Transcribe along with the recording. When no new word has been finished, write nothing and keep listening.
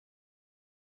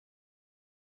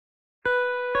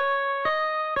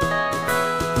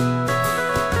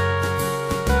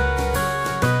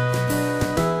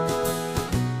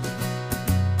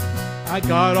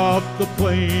got off the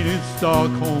plane in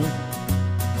Stockholm.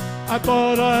 I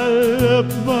thought I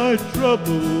left my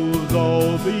troubles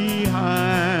all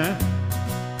behind.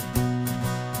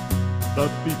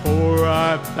 But before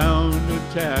I found a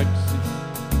taxi,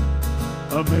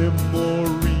 a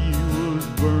memory was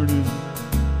burning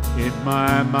in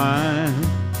my mind.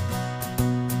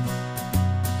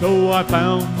 So I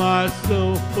found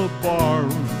myself a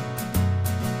barroom,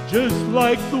 just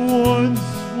like the ones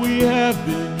we have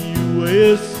in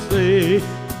USA.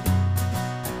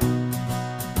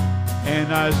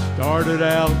 And I started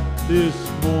out this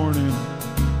morning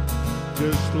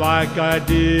just like I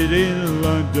did in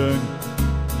London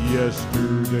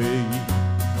yesterday.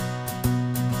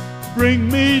 Bring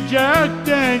me Jack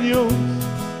Daniels,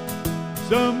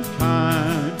 some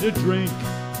kind of drink,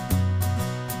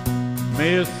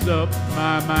 mess up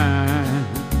my mind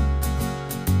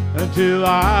until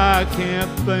I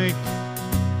can't think.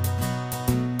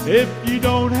 If you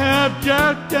don't have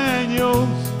Jack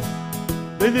Daniels,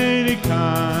 then any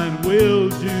kind will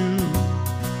do,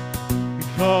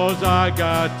 because I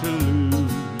got to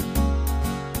lose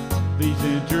these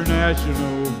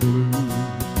international blues.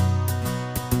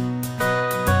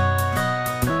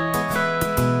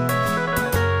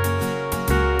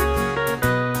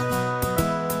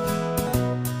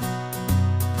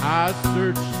 I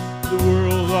searched the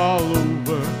world all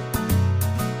over,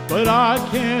 but I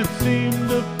can't seem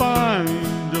to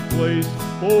find a place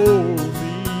for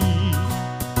me.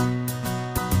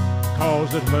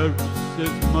 'Cause it hurts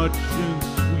as much in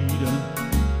Sweden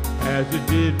as it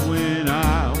did when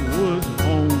I was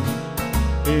home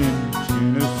in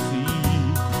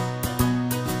Tennessee.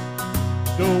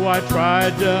 So I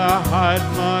tried to hide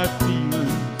my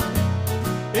feelings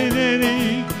in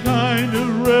any kind of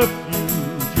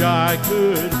refuge I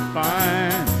could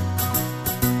find.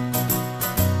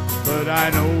 But I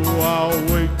know I'll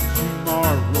wake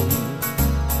tomorrow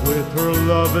with her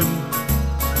loving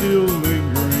still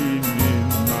lingering in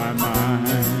my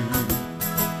mind.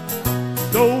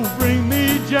 So bring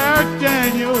me Jack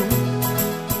Daniels,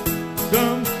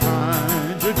 some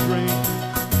kind of drink,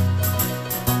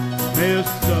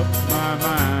 mess up my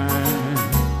mind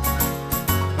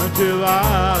until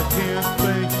I can't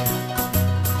think.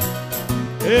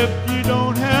 If you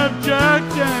don't have Jack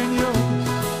Daniels,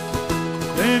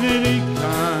 then any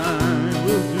kind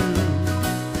will do,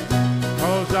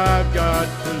 'cause I've got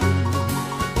to lose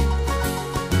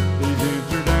these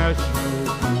international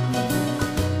blues.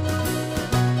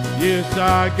 Yes,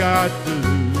 I got to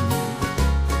lose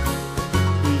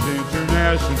these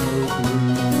international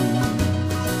blues.